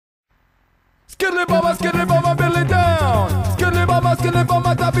Skilly bomba, Billy down. Skilly bomba,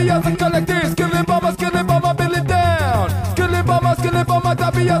 Dubioza Kolektiv. Skilly bomba, Billy down. Skilly bomba,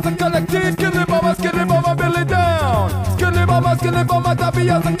 Dubioza Kolektiv. Skilly bomba, Billy down. Skilly bomba,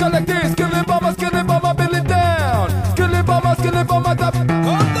 Dubioza Kolektiv. Skilly bomba, Billy down. Skilly bomba,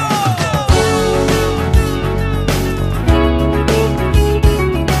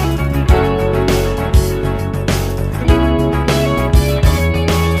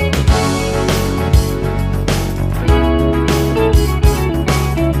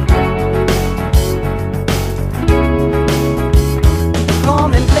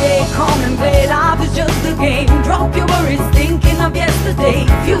 Drop your worries, thinking of yesterday.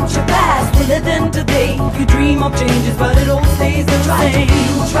 Future past, we live in today. You dream of changes, but it all stays the same.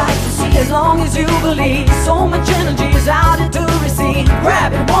 Try to see as long as you believe. So much energy is out there to receive.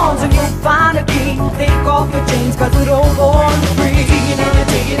 Grab it once and you'll find a key. Take off your chains, cause we're all born free. Taking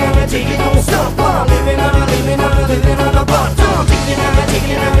on it, don't stop. Living on a bottom.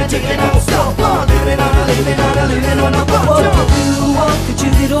 Taking on it, don't stop. Living on a bottom. What to do, what to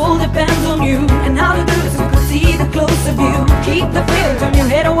choose, it all depends on you. And how to do it so you can see the closer view. Keep the fear, turn your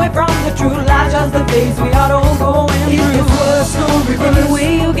head away from the truth. Lies just the face we are all going through. It's the story from the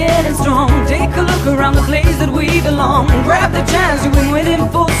way you're getting strong. Take a look around the place that we belong. Grab the chance you've been waiting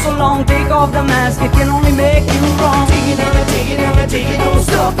for so long. Take off the mask, it can only make you wrong. Take it, don't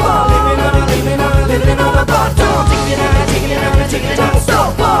stop. Living on a bottom. Take it, don't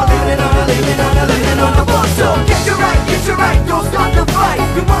stop. Living on a bottom. Get you right, don't stop the fight.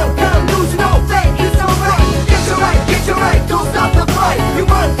 You won't gonna lose, no faith, it's alright. Get you right, don't stop the fight. You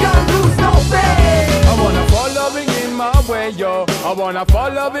won't gonna lose, no faith. I wanna following in my way, yo. I wanna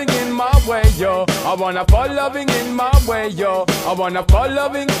following in my way, yo. I wanna following in my way, yo. I wanna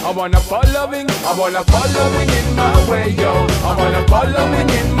following in my way, yo. I wanna following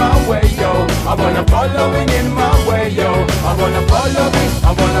in my way, yo. I wanna following in my way, yo. I wanna following.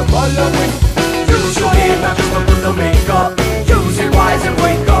 Use your ear, not just to put the makeup. Use it wise and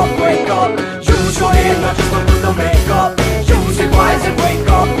wake up. Use your ear, not just to put the makeup. Use it wise and wake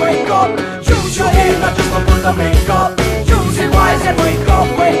up. Use your ear, not just to put the makeup. Use it wise and wake up.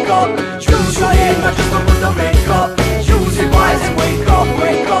 Use your ear, not just to put the makeup. Use it wise and wake up.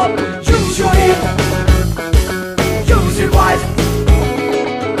 Use your ear. Use it wise.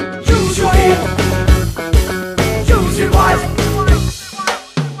 Use your ear. Use it wise.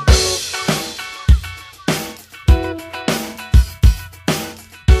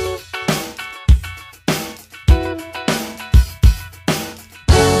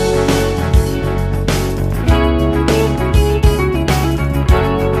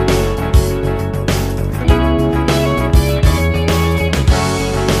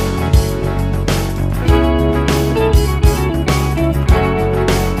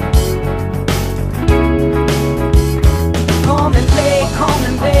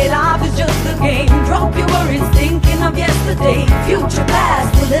 Future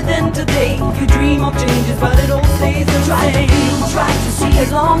past, we live in today. You dream of changes, but it all stays the same. Try to see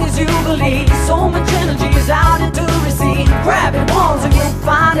as long as you believe. So much energy is out there to receive. Grab it once and you'll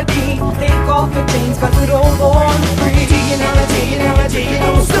find a key. Take off your chains, cause we're all born free. Taking on it,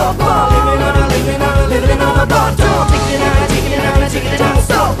 don't stop. Living on a bottom. Taking on it, don't